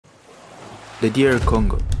The dear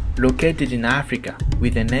Congo, located in Africa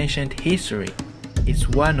with an ancient history, is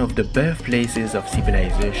one of the birthplaces of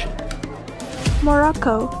civilization.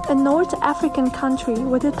 Morocco, a North African country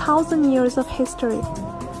with 1,000 years of history,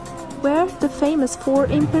 where the famous 4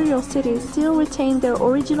 imperial cities still retain their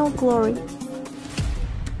original glory.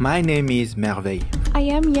 My name is Merveille. I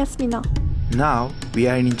am Yasmina. Now we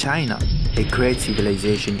are in China, a great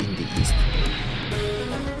civilization in the East.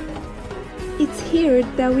 It's here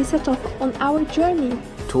that we set off on our journey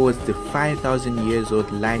towards the 5,000 years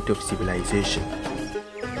old light of civilization.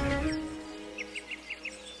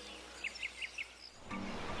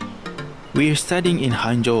 We are studying in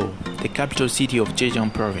Hangzhou, the capital city of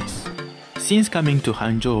Zhejiang province. Since coming to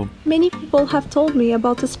Hangzhou, many people have told me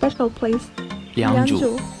about a special place,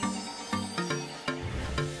 Liangzhu.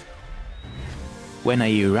 When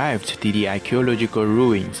I arrived to the archaeological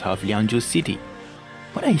ruins of Liangzhu city,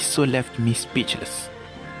 what I saw left me speechless.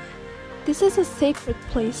 This is a sacred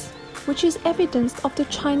place, which is evidence of the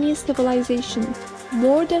Chinese civilization,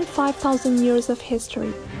 more than 5,000 years of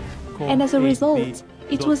history. And as a result,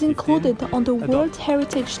 it was included on the World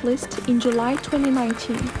Heritage List in July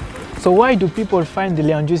 2019. So why do people find the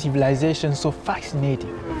Liangzhu civilization so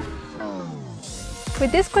fascinating?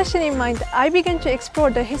 With this question in mind, I began to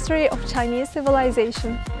explore the history of Chinese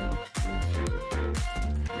civilization.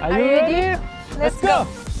 Are you ready? Let's go!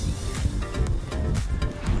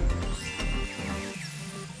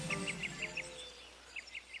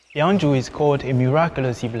 Liangzhu is called a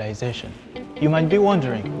miraculous civilization. You might be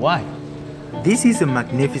wondering, why? This is a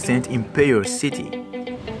magnificent imperial city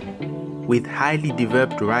with highly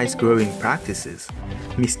developed rice-growing practices,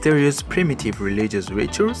 mysterious primitive religious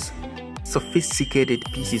rituals, sophisticated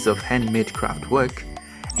pieces of handmade craft work,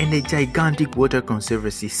 and a gigantic water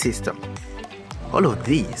conservancy system. All of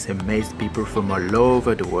these amazed people from all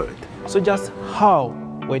over the world. So just how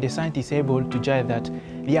were the scientists able to judge that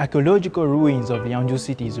the archaeological ruins of Liangzhu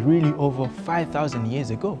city is really over 5,000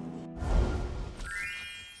 years ago?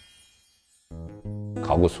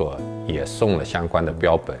 考古所也送了相关的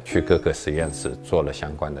标本去各个实验室做了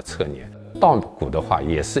相关的测年。稻谷的话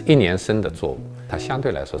也是1年生的作物，它相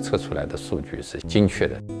对来说测出来的数据是精确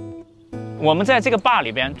的。我们在这个坝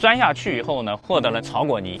里边钻下去以后呢，获得了草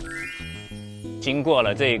果泥。经过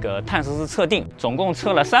了这个碳十四测定，总共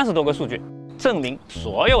测了30多个数据，证明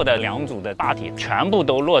所有的良渚的坝体全部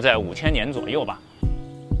都落在5000年左右吧。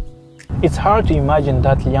It's hard to imagine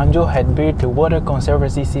that Liangzhu had built a water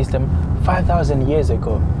conservancy system 5,000 years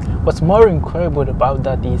ago. What's more incredible about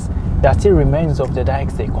that is there are still remains of the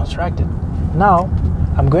dikes they constructed. Now,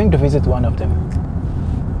 I'm going to visit one of them.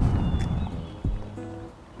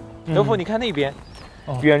 德福，你看那边，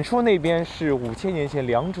远处那边是5000年前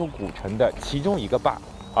良渚古城的其中一个坝，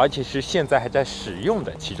而且是现在还在使用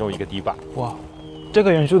的其中一个堤坝。哇，这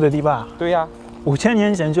个远处的堤坝？对呀，5000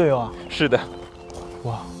年前就有啊。是的。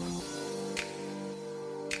哇。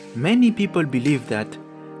Many people believe that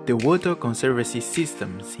the water conservancy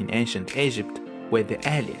systems in ancient Egypt were the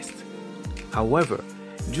earliest. However,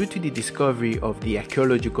 due to the discovery of the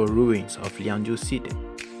archaeological ruins of Liangzhu city,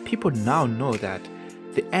 people now know that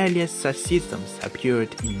the earliest such systems appeared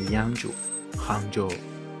in Liangzhu, Hangzhou.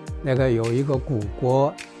 那个有一个古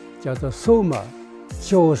国叫做苏美尔，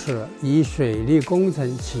就是以水利工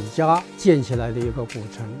程起家建起来的一个古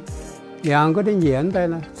城。两个的年代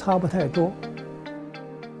呢差不太多。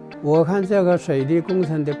我看这个水利工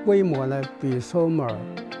程的规模呢，比苏美尔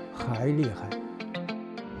还厉害。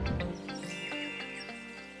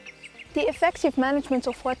The effective management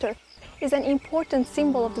of water is an important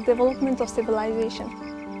symbol of the development of civilization.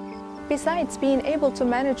 Besides being able to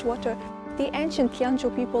manage water, the ancient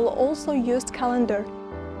Liangzhu people also used calendar.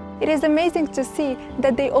 It is amazing to see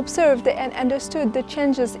that they observed and understood the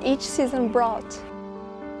changes each season brought.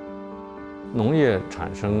 农业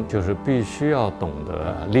产生就是必须要懂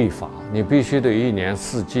得历法，你必须得1年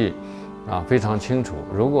4季非常清楚。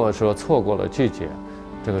如果说错过了季节，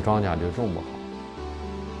这个庄稼就种不好。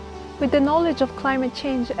With the knowledge of climate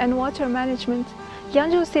change and water management,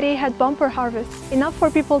 Liangzhu city had bumper harvests, enough for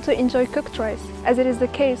people to enjoy cooked rice, as it is the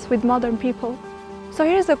case with modern people. So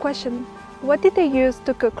here's the question, what did they use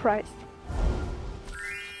to cook rice?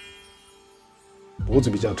 脖子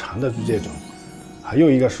比较长的是这种。还有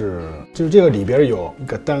一个是，就是这个里边有一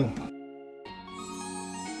个灯。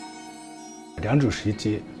良渚时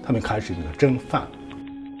期，他们开始这个蒸饭。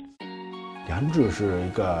良渚是一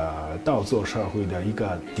个稻作社会的一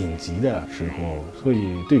个顶级的时候，所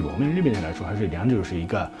以对我们日本人来说，还是良渚是一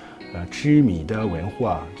个吃米的文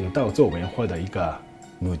化，这个稻作文化的一个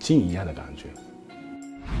母亲一样的感觉。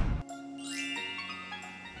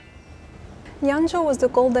Liangzhu was the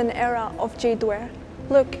golden era of jade ware.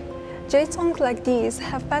 Look, Jade songs like these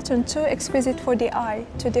have patterns too exquisite for the eye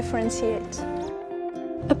to differentiate.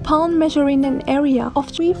 Upon measuring an area of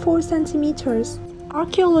 3-4 centimeters,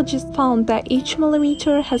 archaeologists found that each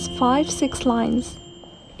millimeter has 5-6 lines.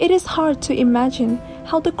 It is hard to imagine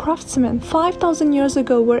how the craftsmen 5,000 years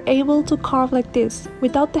ago were able to carve like this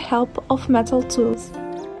without the help of metal tools.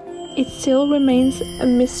 It still remains a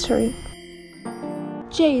mystery.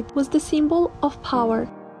 Jade was the symbol of power.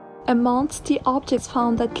 Amongst the objects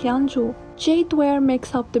found at Liangzhu, jadeware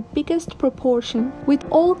makes up the biggest proportion, with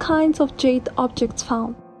all kinds of jade objects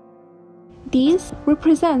found. These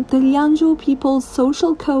represent the Liangzhu people's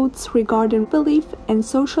social codes regarding belief and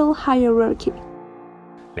social hierarchy.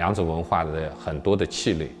 良渚文化的很多的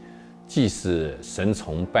器类，既是神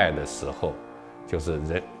崇拜的时候，就是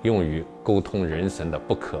人用于沟通人神的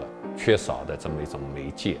不可缺少的这么一种媒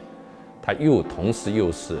介，它同时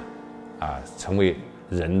又是成为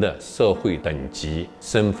人的社会等级、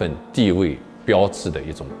身份、地位标志的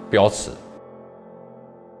一种标尺。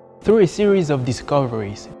Through a series of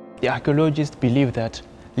discoveries, the archaeologists believe that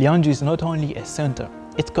Liangzhu is not only a center,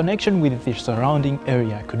 its connection with the surrounding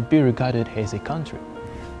area could be regarded as a country.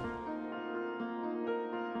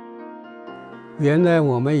 原来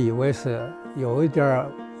我们以为是有一点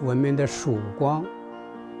文明的曙光，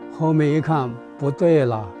后面一看不对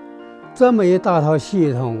了，这么一大套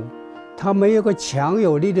系统，它没有个强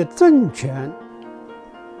有力的政权，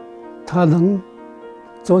它能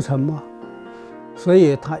做成吗？所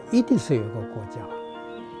以它一定是有个国家。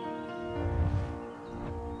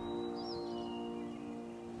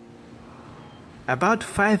About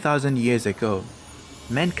 5,000 years ago,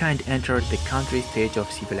 mankind entered the country stage of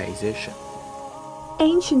civilization.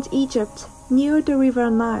 Ancient Egypt, near the river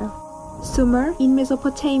Nile, Sumer in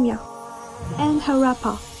Mesopotamia, and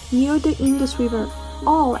Harappa, near the Indus River,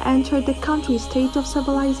 all entered the country state of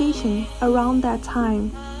civilization around that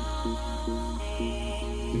time.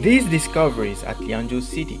 These discoveries at Liangzhu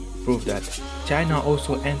city prove that China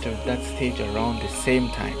also entered that stage around the same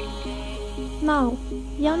time. Now,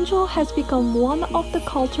 Liangzhu has become one of the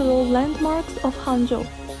cultural landmarks of Hangzhou,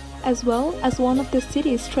 as well as one of the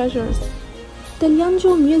city's treasures. The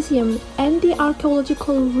Liangzhu Museum and the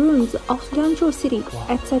archaeological ruins of Liangzhu city,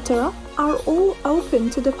 etc., are all open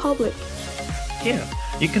to the public. Here,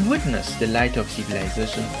 you can witness the light of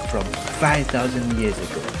civilization from 5,000 years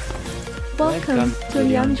ago. Welcome to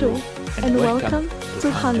Liangzhu and welcome to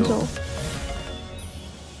Hangzhou.